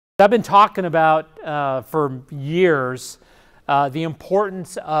I've been talking about for years the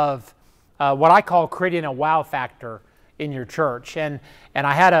importance of what I call creating a wow factor in your church. And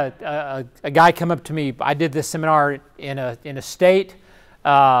I had a guy come up to me. I did this seminar in a state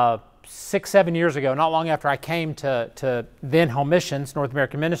 6-7 years ago, not long after I came to then Home Missions, North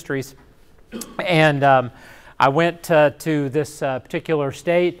American Ministries. And I went to this particular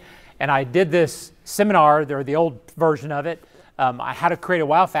state, and I did this seminar, or the old version of it. I had to create a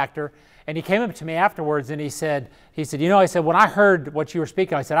wow factor. And he came up to me afterwards and he said, you know, I said, when I heard what you were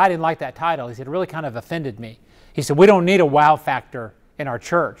speaking, I said, I didn't like that title. He said, it really kind of offended me. He said, we don't need a wow factor in our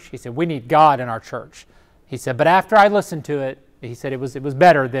church. He said, we need God in our church. He said, but after I listened to it, he said it was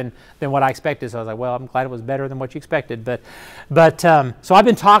better than what I expected. So I was like, well, I'm glad it was better than what you expected. So I've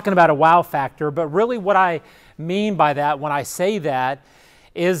been talking about a wow factor, but really what I mean by that when I say that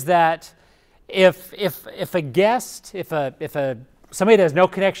is that if a guest, if somebody that has no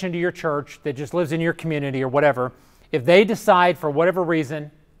connection to your church, that just lives in your community or whatever, if they decide for whatever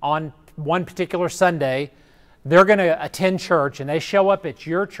reason on one particular Sunday they're going to attend church and they show up at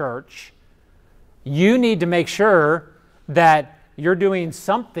your church, you need to make sure that you're doing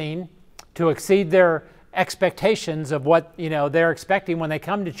something to exceed their expectations of what they're expecting when they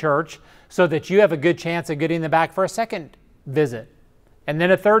come to church, so that you have a good chance of getting them back for a second visit and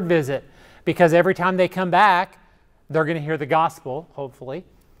then a third visit, because every time they come back they're going to hear the gospel, hopefully,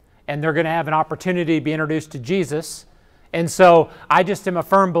 and they're going to have an opportunity to be introduced to Jesus. And so I just am a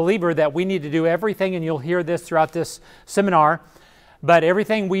firm believer that we need to do everything, and you'll hear this throughout this seminar, but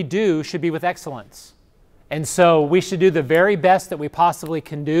everything we do should be with excellence. And so we should do the very best that we possibly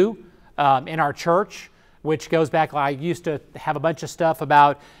can do in our church, which goes back, I used to have a bunch of stuff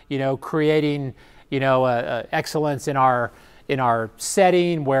about, creating, excellence in our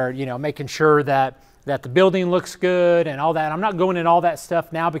setting, where, making sure that the building looks good and all that. I'm not going into all that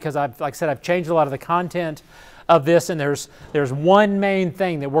stuff now because like I said, I've changed a lot of the content of this, and there's one main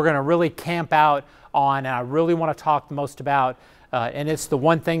thing that we're going to really camp out on, and I really want to talk the most about, and it's the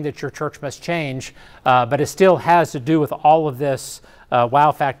one thing that your church must change, but it still has to do with all of this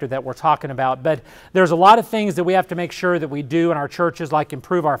wow factor that we're talking about. But there's a lot of things that we have to make sure that we do in our churches, like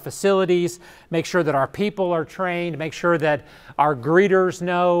improve our facilities, make sure that our people are trained, make sure that our greeters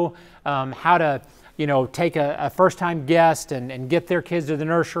know how to take a first-time guest and get their kids to the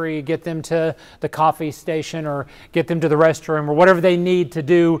nursery, get them to the coffee station, or get them to the restroom, or whatever they need to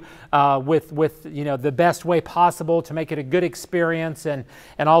do with the best way possible to make it a good experience and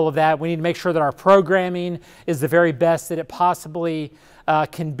all of that. We need to make sure that our programming is the very best that it possibly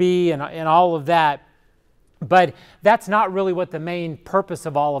can be, and all of that. But that's not really what the main purpose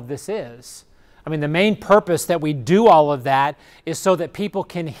of all of this is. I mean, the main purpose that we do all of that is so that people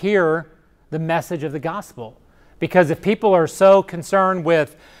can hear the message of the gospel. Because if people are so concerned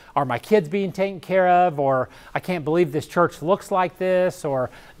with, are my kids being taken care of, or I can't believe this church looks like this, or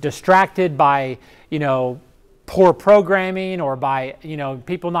distracted by poor programming, or by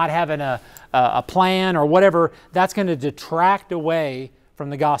people not having a plan or whatever, that's going to detract away from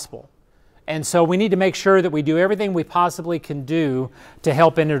the gospel. And so we need to make sure that we do everything we possibly can do to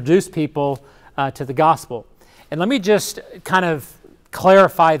help introduce people to the gospel. And let me just kind of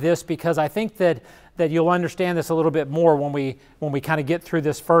clarify this, because I think that you'll understand this a little bit more when we kind of get through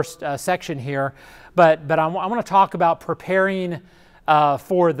this first section here. But I want to talk about preparing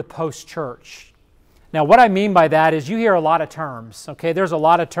for the post-church. Now, what I mean by that is you hear a lot of terms. Okay, there's a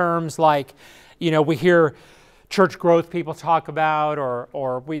lot of terms like, we hear church growth people talk about,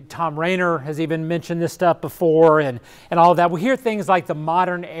 or Tom Rainer has even mentioned this stuff before, and all of that. We hear things like the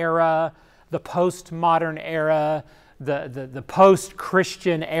modern era, the postmodern era, the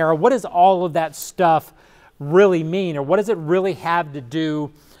post-Christian era. What does all of that stuff really mean, or what does it really have to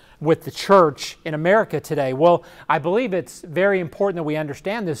do with the church in America today? Well, I believe it's very important that we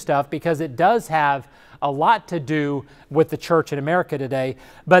understand this stuff, because it does have a lot to do with the church in America today.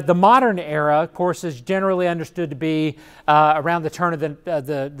 But the modern era, of course, is generally understood to be around the turn of the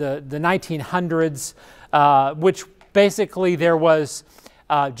 1900s, which basically there was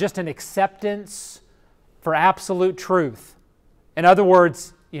just an acceptance for absolute truth. In other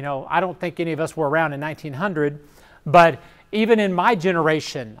words, I don't think any of us were around in 1900, but even in my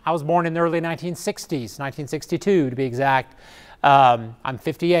generation, I was born in the early 1960s, 1962 to be exact. I'm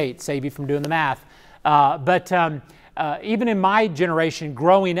 58, save you from doing the math. But even in my generation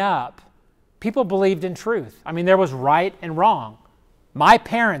growing up, people believed in truth. I mean, there was right and wrong. My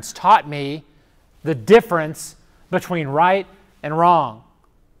parents taught me the difference between right and wrong.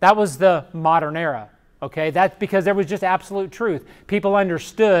 That was the modern era. Okay, that's because there was just absolute truth. People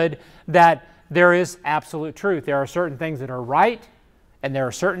understood that there is absolute truth. There are certain things that are right and there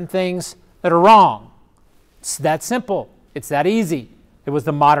are certain things that are wrong. It's that simple. It's that easy. It was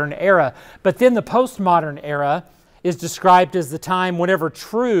the modern era. But then the postmodern era is described as the time whenever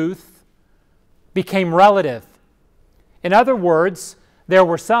truth became relative. In other words, there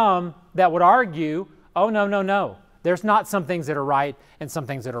were some that would argue, oh, no, no, no. There's not some things that are right and some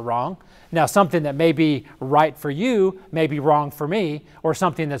things that are wrong. Now, something that may be right for you may be wrong for me, or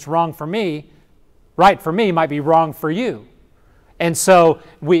something that's wrong for me, right for me, might be wrong for you. And so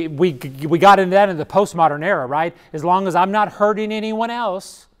we got into that in the postmodern era, right? As long as I'm not hurting anyone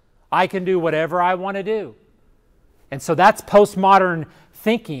else, I can do whatever I want to do. And so that's postmodern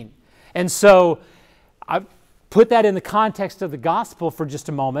thinking. And so I put that in the context of the gospel for just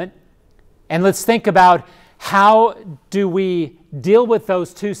a moment, and let's think about how do we deal with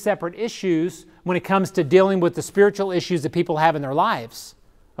those two separate issues when it comes to dealing with the spiritual issues that people have in their lives.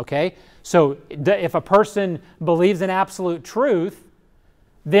 Okay? So if a person believes in absolute truth,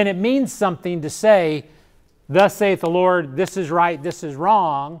 then it means something to say, thus saith the Lord, this is right, this is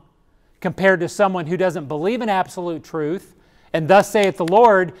wrong, compared to someone who doesn't believe in absolute truth, and thus saith the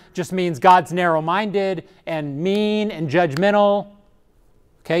Lord just means God's narrow-minded and mean and judgmental.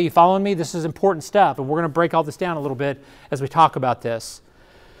 Okay, you following me? This is important stuff, and we're going to break all this down a little bit as we talk about this.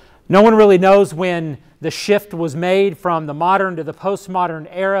 No one really knows when the shift was made from the modern to the postmodern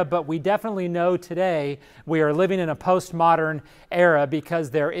era, but we definitely know today we are living in a postmodern era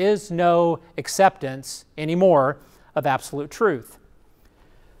because there is no acceptance anymore of absolute truth.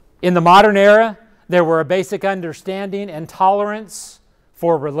 In the modern era, there were a basic understanding and tolerance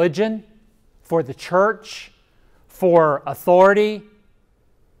for religion, for the church, for authority.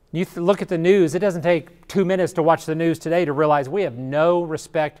 You look at the news, it doesn't take 2 minutes to watch the news today to realize we have no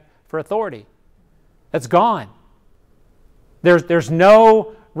respect for authority. That's gone. There's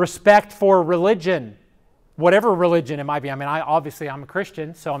no respect for religion, whatever religion it might be. I mean, obviously I'm a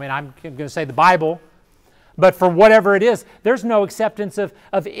Christian, so I'm going to say the Bible. But for whatever it is, there's no acceptance of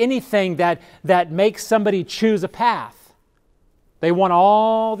anything that makes somebody choose a path. They want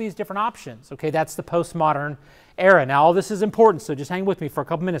all these different options. Okay, that's the postmodern era. Now, all this is important, so just hang with me for a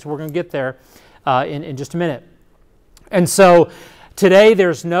couple minutes. We're going to get there in just a minute. And so today,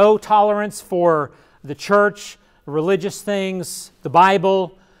 there's no tolerance for the church, religious things, the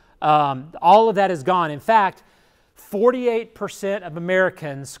Bible. All of that is gone. In fact, 48% of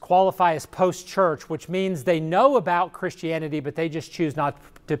Americans qualify as post-church, which means they know about Christianity, but they just choose not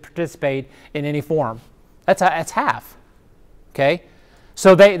to participate in any form. That's half. Okay?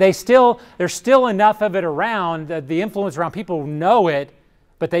 So there's still enough of it around, the influence around, people know it,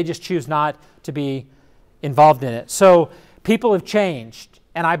 but they just choose not to be involved in it. So people have changed,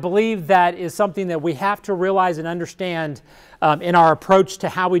 and I believe that is something that we have to realize and understand in our approach to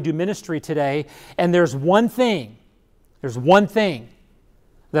how we do ministry today. And there's one thing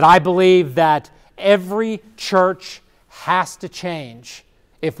that I believe that every church has to change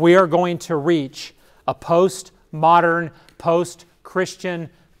if we are going to reach a post-modern, post-Christian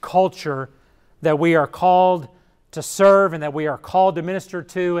culture that we are called to serve and that we are called to minister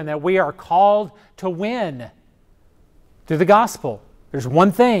to and that we are called to win through the gospel. There's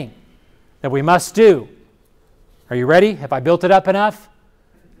one thing that we must do. Are you ready? Have I built it up enough?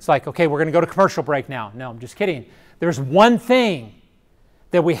 It's like, okay, we're going to go to commercial break now. No, I'm just kidding. There's one thing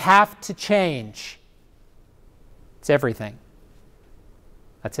that we have to change. It's everything.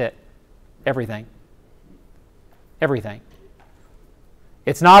 That's it. Everything. Everything.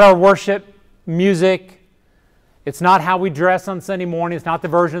 It's not our worship music. It's not how we dress on Sunday morning. It's not the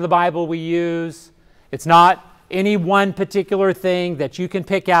version of the Bible we use. It's not any one particular thing that you can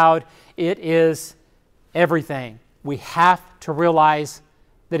pick out. It is everything. We have to realize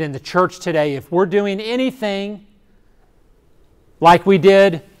that in the church today, if we're doing anything like we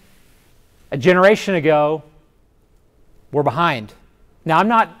did a generation ago, we're behind. Now,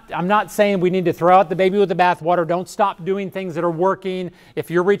 I'm not saying we need to throw out the baby with the bathwater. Don't stop doing things that are working if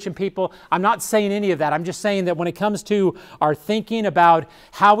you're reaching people. I'm not saying any of that. I'm just saying that when it comes to our thinking about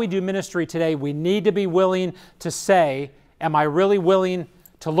how we do ministry today, we need to be willing to say, am I really willing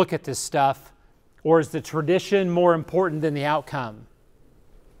to look at this stuff, or is the tradition more important than the outcome?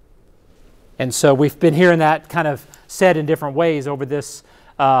 And so we've been hearing that kind of said in different ways over this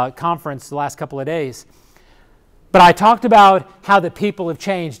conference the last couple of days. But I talked about how the people have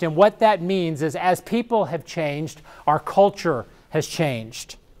changed, and what that means is as people have changed, our culture has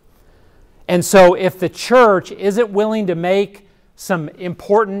changed. And so if the church isn't willing to make some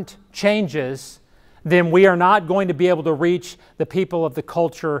important changes, then we are not going to be able to reach the people of the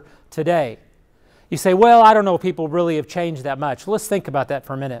culture today. You say, well, I don't know if people really have changed that much. Let's think about that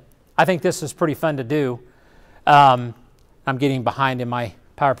for a minute. I think this is pretty fun to do. I'm getting behind in my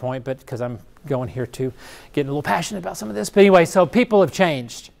PowerPoint, but because I'm going here to getting a little passionate about some of this. But anyway, so people have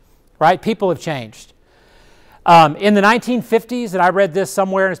changed, right? People have changed. In the 1950s, and I read this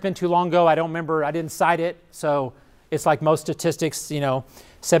somewhere, and it's been too long ago, I don't remember, I didn't cite it, so it's like most statistics,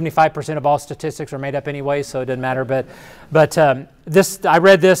 75% of all statistics are made up anyway, so it doesn't matter. But I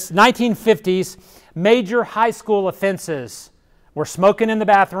read this, 1950s, major high school offenses were smoking in the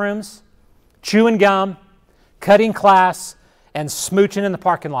bathrooms, chewing gum, cutting class, and smooching in the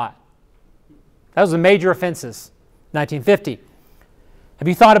parking lot. That was the major offenses, 1950. Have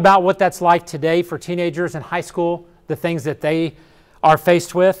you thought about what that's like today for teenagers in high school, the things that they are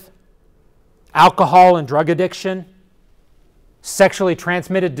faced with? Alcohol and drug addiction, sexually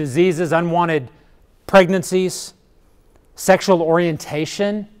transmitted diseases, unwanted pregnancies, sexual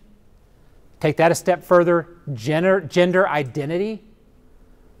orientation. Take that a step further, gender identity.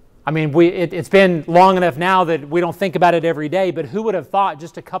 I mean, it's been long enough now that we don't think about it every day, but who would have thought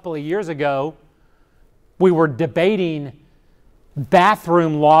just a couple of years ago we were debating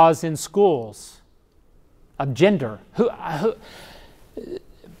bathroom laws in schools of gender?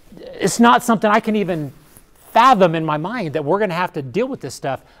 It's not something I can even fathom in my mind that we're going to have to deal with this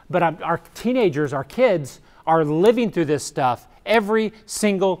stuff, but our teenagers, our kids, are living through this stuff every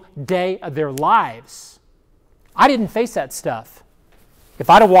single day of their lives. I didn't face that stuff. If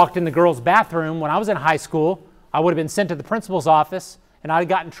I'd have walked in the girls' bathroom when I was in high school, I would have been sent to the principal's office and I'd have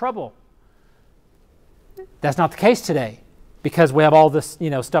gotten in trouble. That's not the case today because we have all this,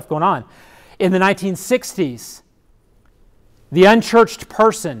 stuff going on. In the 1960s, the unchurched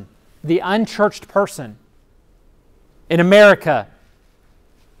person in America,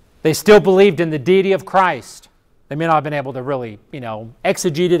 they still believed in the deity of Christ. They may not have been able to really,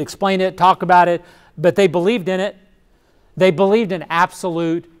 exegete it, explain it, talk about it, but they believed in it. They believed in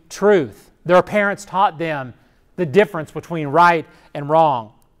absolute truth. Their parents taught them the difference between right and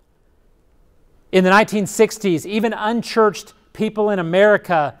wrong. In the 1960s, even unchurched people in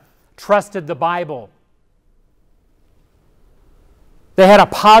America trusted the Bible. They had a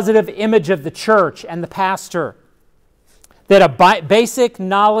positive image of the church and the pastor. They had a basic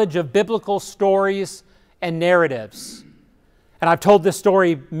knowledge of biblical stories and narratives. And I've told this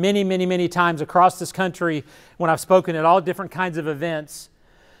story many, many, many times across this country when I've spoken at all different kinds of events.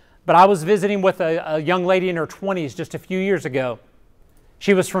 But I was visiting with a young lady in her 20s just a few years ago.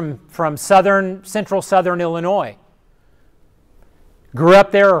 She was from central southern Illinois. Grew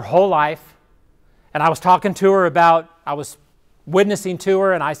up there her whole life. And I was talking to her I was witnessing to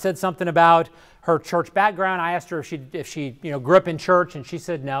her, and I said something about her church background. I asked her if she grew up in church, and she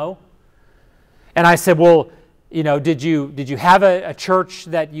said no. And I said, well, did you have a church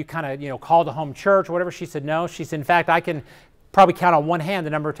that you kind of called a home church or whatever? She said no. She said, in fact, I can probably count on one hand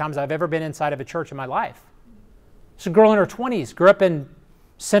the number of times I've ever been inside of a church in my life. She's a girl in her 20s, grew up in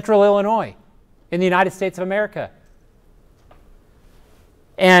central Illinois in the United States of America.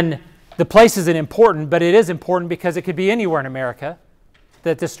 And the place isn't important, but it is important because it could be anywhere in America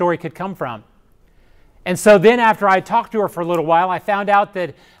that this story could come from. And so then after I talked to her for a little while, I found out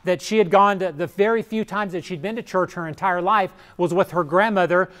that she had gone to the very few times that she'd been to church her entire life was with her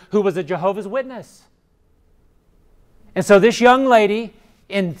grandmother, who was a Jehovah's Witness. And so this young lady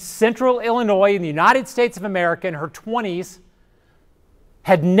in central Illinois in the United States of America in her 20s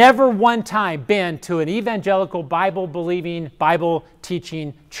had never one time been to an evangelical Bible-believing,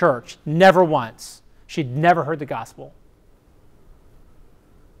 Bible-teaching church. Never once. She'd never heard the gospel.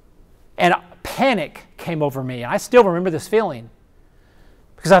 And panic came over me. I still remember this feeling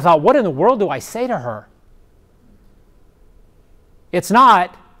because I thought, what in the world do I say to her? It's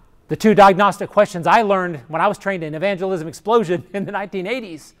not the two diagnostic questions I learned when I was trained in Evangelism Explosion in the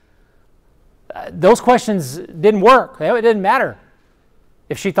 1980s. Those questions didn't work. It didn't matter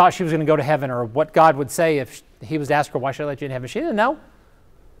if she thought she was going to go to heaven or what God would say if he was to ask her, why should I let you in heaven? She didn't know.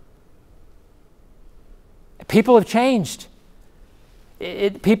 People have changed.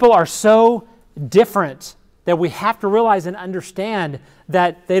 People are so different that we have to realize and understand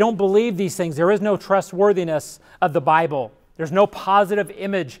that they don't believe these things. There is no trustworthiness of the Bible. There's no positive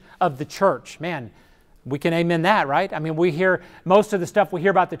image of the church. Man, we can amen that, right? I mean, we hear most of the stuff we hear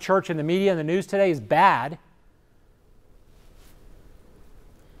about the church in the media and the news today is bad.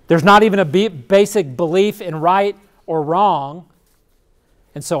 There's not even a basic belief in right or wrong.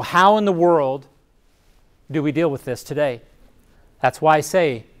 And so how in the world do we deal with this today? That's why I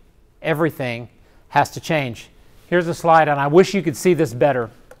say everything has to change. Here's a slide, and I wish you could see this better.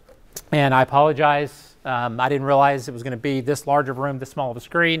 And I apologize. I didn't realize it was going to be this large of a room, this small of a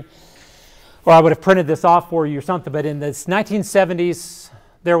screen. Or I would have printed this off for you or something. But in the 1970s,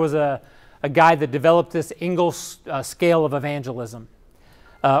 there was a a guy that developed this Engel scale of evangelism,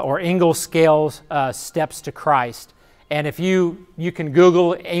 or Engel scales steps to Christ. And if you can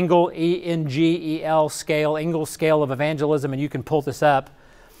Google Engel, E-N-G-E-L scale, Engel scale of evangelism, and you can pull this up.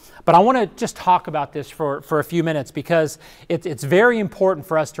 But I want to just talk about this for a few minutes, because it's very important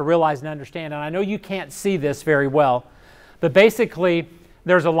for us to realize and understand. And I know you can't see this very well, but basically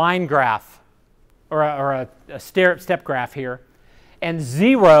there's a line graph or a step graph here. And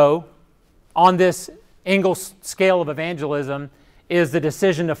 0 on this Engel scale of evangelism is the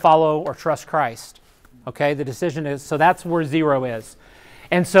decision to follow or trust Christ. Okay, the decision is, so that's where 0 is.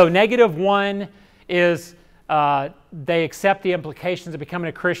 And so -1 is they accept the implications of becoming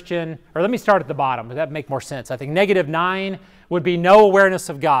a Christian. Or let me start at the bottom, that would make more sense. I think -9 would be no awareness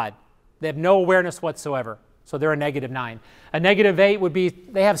of God. They have no awareness whatsoever. So they're a -9. A -8 would be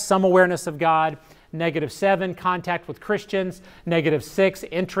they have some awareness of God. -7, contact with Christians. -6,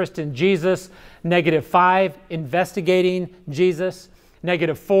 interest in Jesus. -5, investigating Jesus.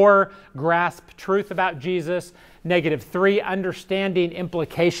 -4, grasp truth about Jesus. -3, understanding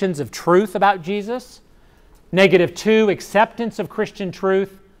implications of truth about Jesus. -2, acceptance of Christian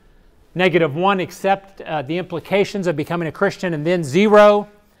truth. -1, accept the implications of becoming a Christian. And then 0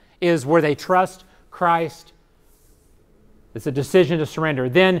 is where they trust Christ. It's a decision to surrender.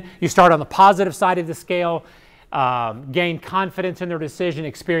 Then you start on the positive side of the scale, gain confidence in their decision,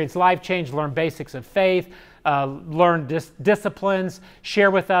 experience life change, learn basics of faith, learn disciplines,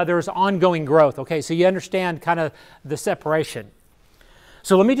 share with others, ongoing growth. Okay, so you understand kind of the separation.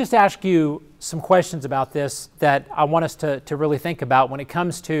 So let me just ask you some questions about this that I want us to really think about when it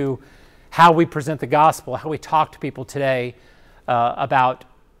comes to how we present the gospel, how we talk to people today about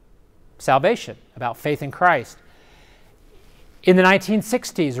salvation, about faith in Christ. In the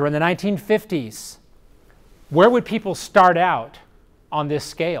 1960s or in the 1950s, where would people start out on this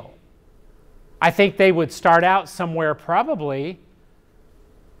scale? I think they would start out somewhere probably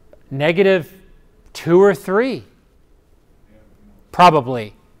 -2 or 3.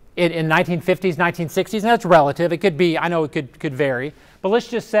 Probably. In 1950s, 1960s, and that's relative. It could be, I know it could vary, but let's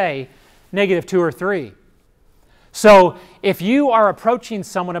just say -2 or 3. So if you are approaching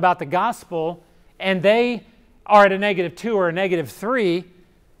someone about the gospel and they are at a -2 or a -3,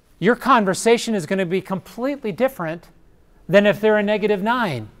 your conversation is going to be completely different than if they're a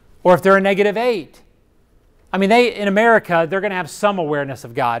 -9 or if they're a -8. I mean, in America, they're going to have some awareness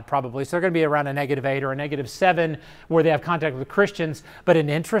of God probably, so they're going to be around a -8 or a -7 where they have contact with Christians, but an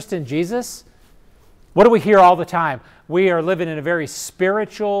interest in Jesus? What do we hear all the time? We are living in a very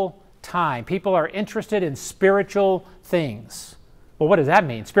spiritual time. People are interested in spiritual things. Well, what does that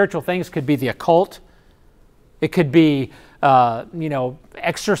mean? Spiritual things could be the occult. It could be,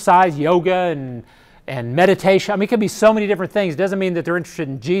 exercise, yoga, and meditation. I mean, it could be so many different things. It doesn't mean that they're interested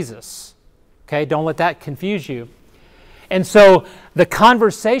in Jesus. Okay, don't let that confuse you. And so the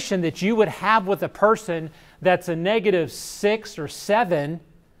conversation that you would have with a person that's a -6 or 7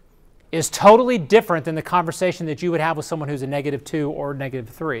 is totally different than the conversation that you would have with someone who's a -2 or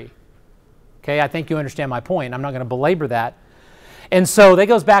 -3. Okay, I think you understand my point. I'm not going to belabor that. And so that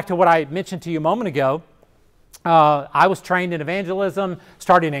goes back to what I mentioned to you a moment ago. I was trained in evangelism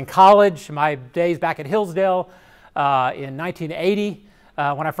starting in college, my days back at Hillsdale in 1980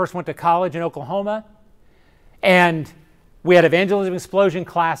 when I first went to college in Oklahoma. And we had Evangelism Explosion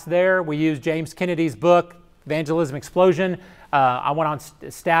class there. We used James Kennedy's book, Evangelism Explosion. I went on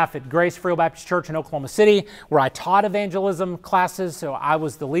staff at Grace Free Baptist Church in Oklahoma City, where I taught evangelism classes. So I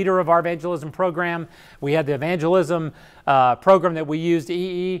was the leader of our evangelism program. We had the evangelism program that we used,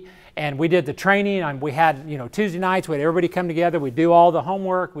 EE, and we did the training. And we had, Tuesday nights, we had everybody come together. We'd do all the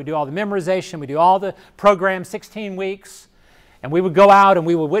homework. We'd do all the memorization. We'd do all the programs, 16 weeks. And we would go out and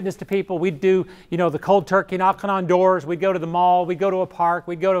we would witness to people. We'd do, the cold turkey, knocking on doors. We'd go to the mall. We'd go to a park.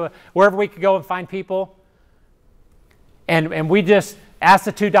 We'd go to wherever we could go and find people. And we just ask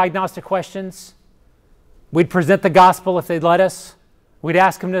the 2 diagnostic questions. We'd present the gospel if they'd let us. We'd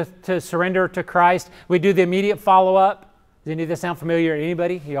ask them to surrender to Christ. We'd do the immediate follow-up. Does any of this sound familiar to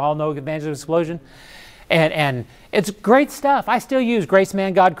anybody? You all know Evangelism Explosion? And it's great stuff. I still use Grace,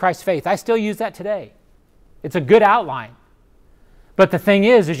 Man, God, Christ, Faith. I still use that today. It's a good outline. But the thing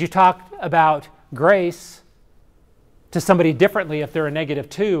is you talk about grace to somebody differently if they're a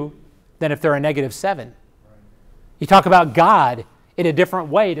 -2 than if they're a -7. You talk about God in a different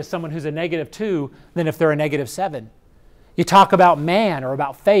way to someone who's a -2 than if they're a -7. You talk about man or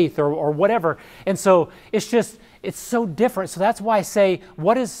about faith or whatever. And so it's so different. So that's why I say,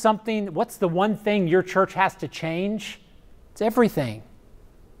 what's the one thing your church has to change? It's everything.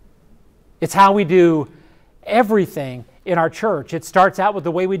 It's how we do everything in our church. It starts out with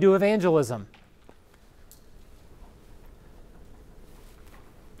the way we do evangelism.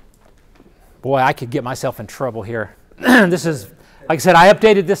 Boy, I could get myself in trouble here. This is, like I said, I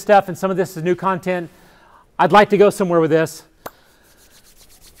updated this stuff, and some of this is new content. I'd like to go somewhere with this.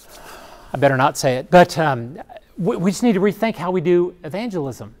 I better not say it. But we just need to rethink how we do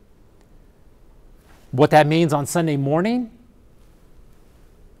evangelism. What that means on Sunday morning.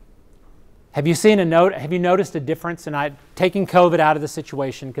 Have you noticed a difference? And taking COVID out of the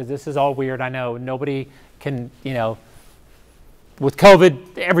situation, because this is all weird, I know. Nobody can, with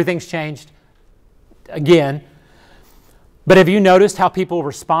COVID, everything's changed again. But have you noticed how people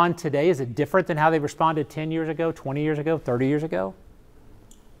respond today? Is it different than how they responded 10 years ago, 20 years ago, 30 years ago?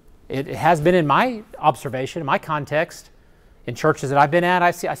 It has been in my observation, in my context, in churches that I've been at,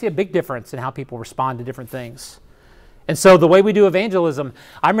 I see a big difference in how people respond to different things. And so the way we do evangelism,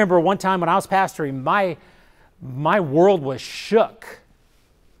 I remember one time when I was pastoring, my world was shook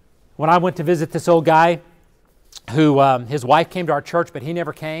when I went to visit this old guy who, his wife came to our church, but he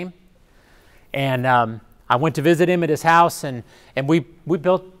never came. And I went to visit him at his house, and we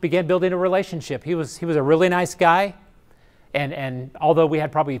began building a relationship. He was a really nice guy. And although we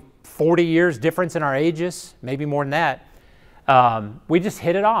had probably 40 years difference in our ages, maybe more than that, we just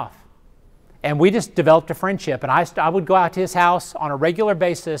hit it off. And we just developed a friendship. And I would go out to his house on a regular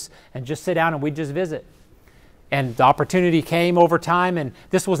basis and just sit down and we'd just visit. And the opportunity came over time, and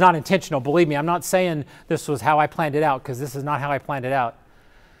this was not intentional. Believe me, I'm not saying this was how I planned it out, because this is not how I planned it out.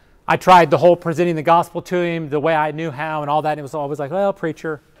 I tried the whole presenting the gospel to him the way I knew how and all that. And it was always like, well,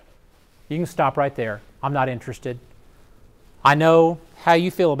 preacher, you can stop right there. I'm not interested. I know how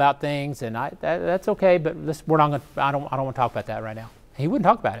you feel about things, and that's okay, but I don't want to talk about that right now. He wouldn't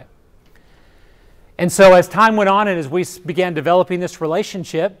talk about it. And so as time went on and as we began developing this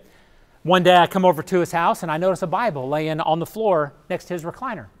relationship, one day I come over to his house and I notice a Bible laying on the floor next to his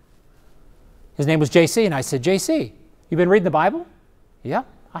recliner. His name was JC, and I said, JC, you been reading the Bible? Yeah,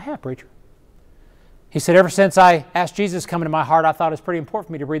 I have, preacher. He said, ever since I asked Jesus to come into my heart, I thought it was pretty important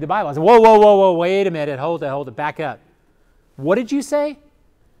for me to read the Bible. I said, whoa, wait a minute, hold it, back up. What did you say?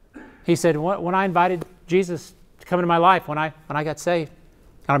 He said, when I invited Jesus to come into my life, when I got saved.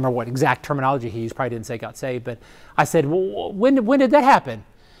 I don't remember what exact terminology he used, probably didn't say got saved, but I said, well, when did that happen?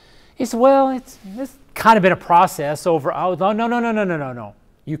 He said, well, it's kind of been a process over, no.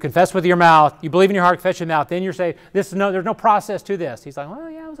 You confess with your mouth, you believe in your heart, confess with your mouth, then you're saved. There's no process to this. He's like, well,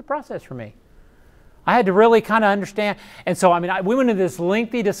 yeah, it was a process for me. I had to really kind of understand. And so, we went into this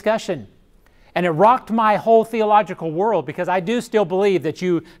lengthy discussion, and it rocked my whole theological world, because I do still believe that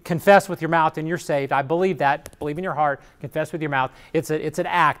you confess with your mouth and you're saved. I believe that. Believe in your heart, confess with your mouth. It's an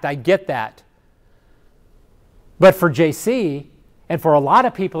act. I get that. But for JC, and for a lot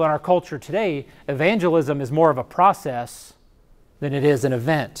of people in our culture today, evangelism is more of a process than it is an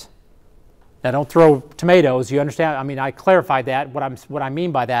event. Now, don't throw tomatoes. You understand? I clarified that, what I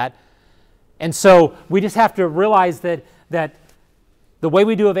mean by that. And so we just have to realize that the way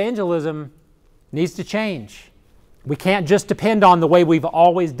we do evangelism needs to change. We can't just depend on the way we've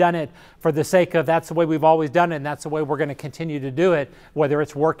always done it for the sake of that's the way we've always done it and that's the way we're going to continue to do it, whether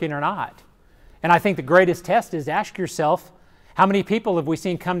it's working or not. And I think the greatest test is to ask yourself, how many people have we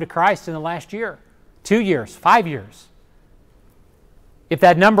seen come to Christ in the last year, 2 years, 5 years? If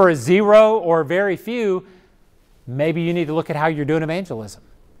that number is 0 or very few, maybe you need to look at how you're doing evangelism.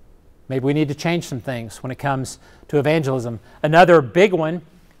 Maybe we need to change some things when it comes to evangelism. Another big one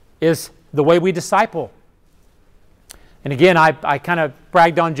is the way we disciple. And again, I kind of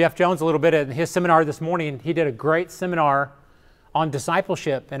bragged on Jeff Jones a little bit in his seminar this morning. He did a great seminar on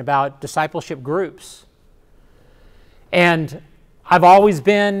discipleship and about discipleship groups. And I've always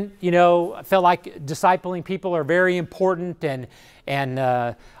been, I felt like discipling people are very important, and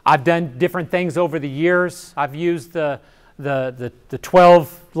I've done different things over the years. I've used the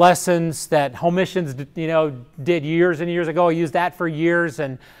 12 lessons that Home Missions, did years and years ago. I used that for years,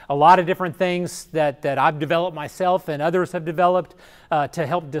 and a lot of different things that I've developed myself and others have developed to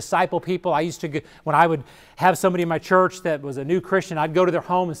help disciple people. I used to, when I would have somebody in my church that was a new Christian, I'd go to their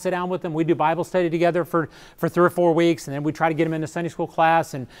home and sit down with them. We'd do Bible study together for 3 or 4 weeks, and then we'd try to get them into Sunday school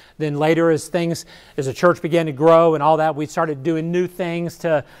class. And then later, as the church began to grow and all that, we started doing new things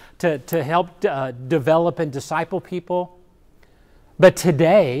to help develop and disciple people. But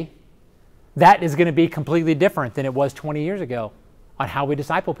today, that is going to be completely different than it was 20 years ago on how we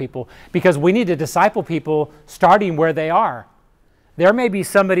disciple people, because we need to disciple people starting where they are. There may be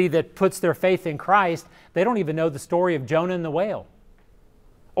somebody that puts their faith in Christ, they don't even know the story of Jonah and the whale,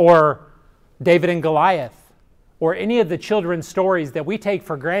 or David and Goliath, or any of the children's stories that we take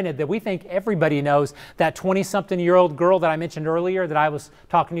for granted, that we think everybody knows. That 20-something-year-old girl that I mentioned earlier that I was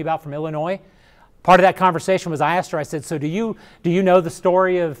talking to you about from Illinois, part of that conversation was I asked her, I said, so do you know the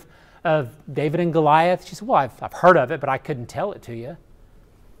story of David and Goliath? She said, well, I've heard of it, but I couldn't tell it to you.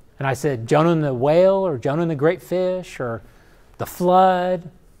 And I said, Jonah and the whale, or Jonah and the great fish, or the flood?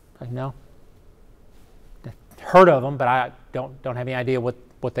 Like, no. Heard of them, but I don't have any idea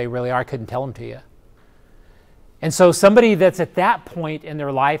what they really are. I couldn't tell them to you. And so somebody that's at that point in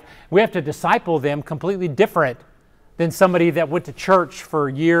their life, we have to disciple them completely different than somebody that went to church for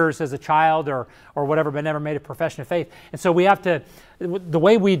years as a child or whatever, but never made a profession of faith. And so we have to, the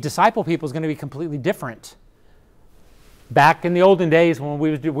way we disciple people is going to be completely different. Back in the olden days when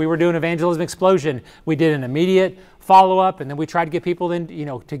we were doing Evangelism Explosion, we did an immediate follow-up, and then we tried to get people in,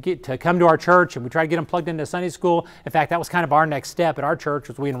 to come to our church, and we tried to get them plugged into Sunday school. In fact, that was kind of our next step at our church,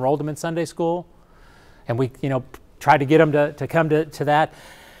 was we enrolled them in Sunday school, and we, tried to get them to come to that.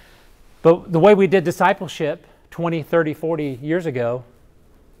 But the way we did discipleship 20, 30, 40 years ago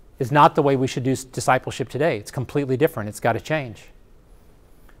is not the way we should do discipleship today. It's completely different. It's got to change.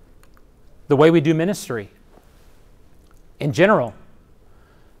 The way we do ministry, in general,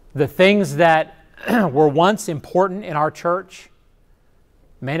 the things that were once important in our church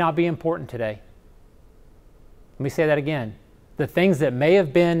may not be important today. Let me say that again. The things that may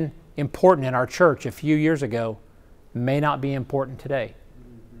have been important in our church a few years ago may not be important today.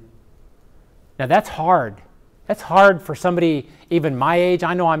 Now that's hard. That's hard for somebody even my age.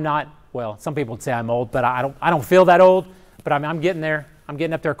 I know I'm not, well, some people would say I'm old, but I don't feel that old, but I'm getting there. I'm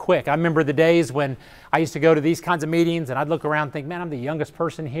getting up there quick. I remember the days when I used to go to these kinds of meetings and I'd look around and think, man, I'm the youngest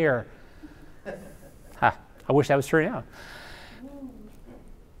person here. I wish that was true now.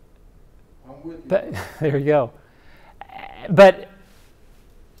 I'm with you. But there you go. But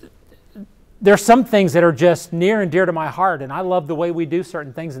there's some things that are just near and dear to my heart, and I love the way we do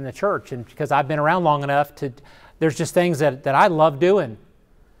certain things in the church, and because I've been around long enough there's just things that I love doing.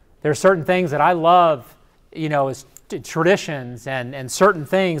 There's certain things that I love, as traditions and certain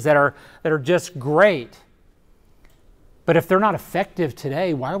things that are just great. But if they're not effective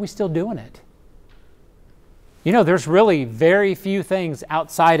today, why are we still doing it? There's really very few things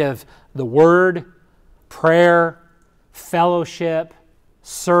outside of the Word, prayer, fellowship,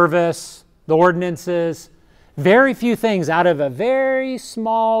 service, the ordinances, very few things out of a very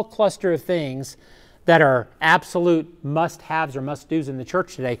small cluster of things that are absolute must-haves or must-dos in the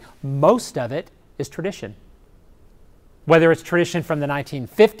church today. Most of it is tradition. Whether it's tradition from the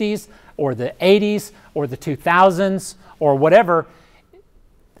 1950s or the 80s or the 2000s or whatever.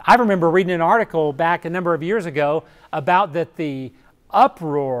 I remember reading an article back a number of years ago about the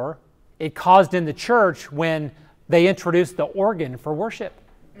uproar it caused in the church when they introduced the organ for worship.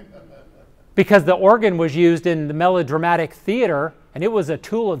 Because the organ was used in the melodramatic theater, and it was a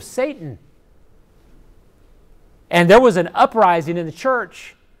tool of Satan. And there was an uprising in the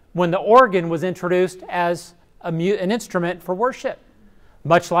church when the organ was introduced as an instrument for worship,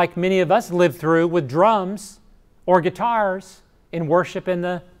 much like many of us lived through with drums or guitars in worship in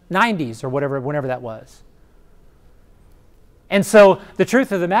the 90s or whenever that was. And so the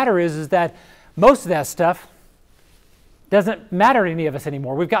truth of the matter is that most of that stuff doesn't matter to any of us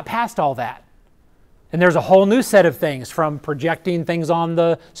anymore. We've got past all that. And there's a whole new set of things, from projecting things on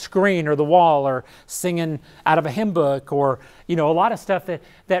the screen or the wall, or singing out of a hymn book, or a lot of stuff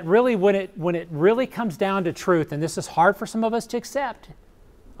that really, when it really comes down to truth, and this is hard for some of us to accept.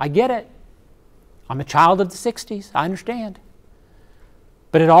 I get it. I'm a child of the 60s. I understand.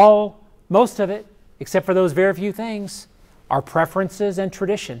 But most of it, except for those very few things, are preferences and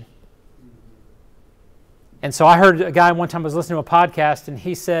tradition. And so I heard a guy one time, I was listening to a podcast, and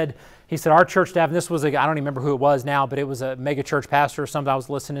he said our church staff, and this was I don't even remember who it was now, but it was a mega church pastor or something I was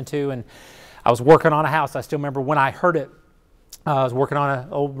listening to, and I was working on a house. I still remember when I heard it. I was working on an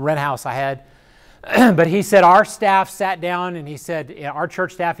old rent house I had. But he said our staff sat down, and he said, our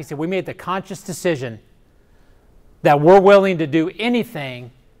church staff, he said, we made the conscious decision that we're willing to do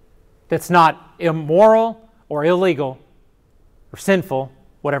anything that's not immoral or illegal or sinful,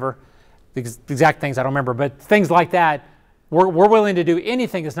 whatever, the exact things I don't remember, but things like that. We're willing to do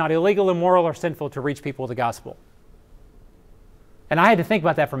anything that's not illegal, immoral, or sinful to reach people with the gospel. And I had to think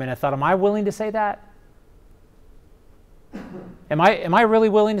about that for a minute. I thought, am I willing to say that? Am I really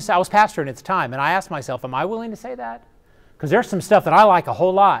willing to say? I was pastoring at the time, and I asked myself, am I willing to say that? Because there's some stuff that I like a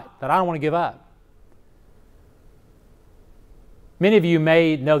whole lot that I don't want to give up. Many of you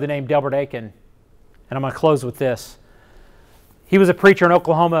may know the name Delbert Aiken, and I'm going to close with this. He was a preacher in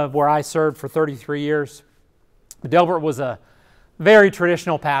Oklahoma where I served for 33 years. Delbert was very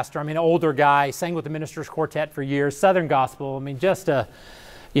traditional pastor. I mean, an older guy, sang with the Ministries quartet for years, Southern gospel. I mean, just a,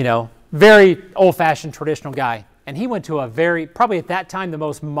 very old-fashioned traditional guy. And he went to a very, probably at that time, the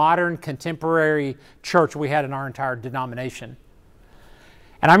most modern, contemporary church we had in our entire denomination.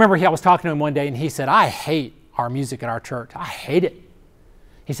 And I remember I was talking to him one day, and he said, I hate our music at our church. I hate it.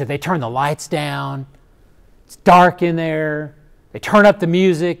 He said, they turn the lights down. It's dark in there. They turn up the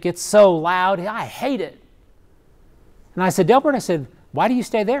music. It's so loud. I hate it. And I said, Delbert, I said, why do you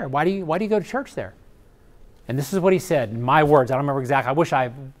stay there? Why do you go to church there? And this is what he said, in my words. I don't remember exactly. I wish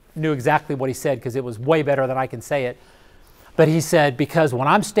I knew exactly what he said because it was way better than I can say it. But he said, because when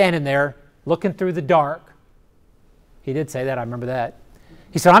I'm standing there looking through the dark, he did say that, I remember that.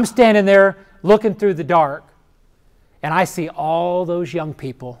 He said, I'm standing there looking through the dark, and I see all those young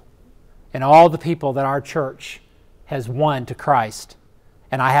people and all the people that our church has won to Christ.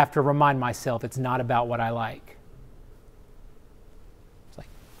 And I have to remind myself it's not about what I like. It's like,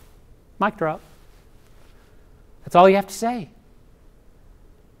 mic drop. That's all you have to say.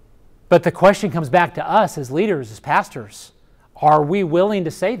 But the question comes back to us as leaders, as pastors. Are we willing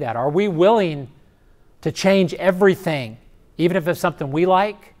to say that? Are we willing to change everything, even if it's something we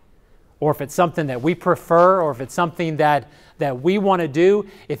like, or if it's something that we prefer, or if it's something that we want to do?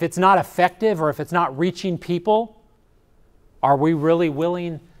 If it's not effective or if it's not reaching people, are we really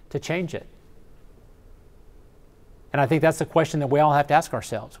willing to change it? And I think that's the question that we all have to ask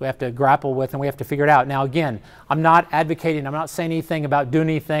ourselves. We have to grapple with, and we have to figure it out. Now, again, I'm not advocating, I'm not saying anything about doing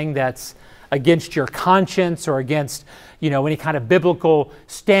anything that's against your conscience or against, any kind of biblical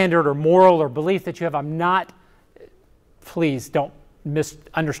standard or moral or belief that you have. I'm not, please don't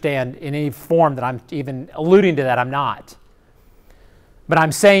misunderstand in any form that I'm even alluding to that. I'm not. But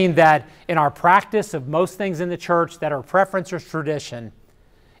I'm saying that in our practice of most things in the church that are preference or tradition,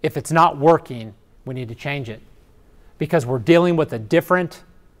 if it's not working, we need to change it. Because we're dealing with a different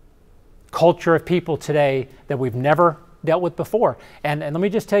culture of people today that we've never dealt with before. And let me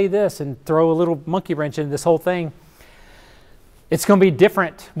just tell you this and throw a little monkey wrench into this whole thing. It's going to be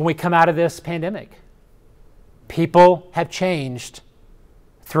different when we come out of this pandemic. People have changed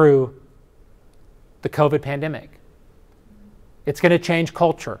through the COVID pandemic. It's going to change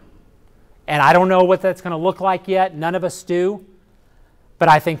culture. And I don't know what that's going to look like yet. None of us do. But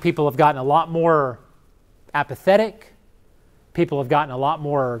I think people have gotten a lot more apathetic. People have gotten a lot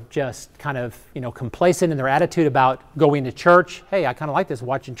more just kind of, complacent in their attitude about going to church. Hey, I kind of like this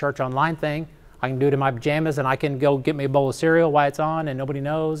watching church online thing. I can do it in my pajamas, and I can go get me a bowl of cereal while it's on and nobody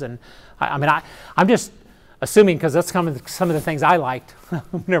knows. And I'm just assuming, because that's some of the things I liked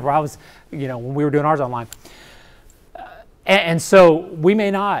whenever I was, when we were doing ours online. And so we may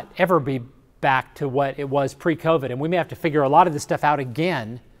not ever be back to what it was pre-COVID, and we may have to figure a lot of this stuff out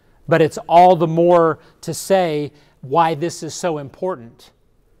again, but it's all the more to say why this is so important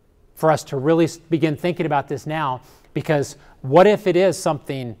for us to really begin thinking about this now, because what if it is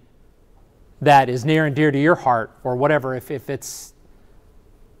something that is near and dear to your heart, or whatever, if it's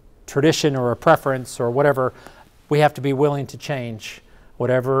tradition or a preference or whatever, we have to be willing to change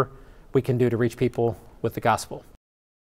whatever we can do to reach people with the gospel.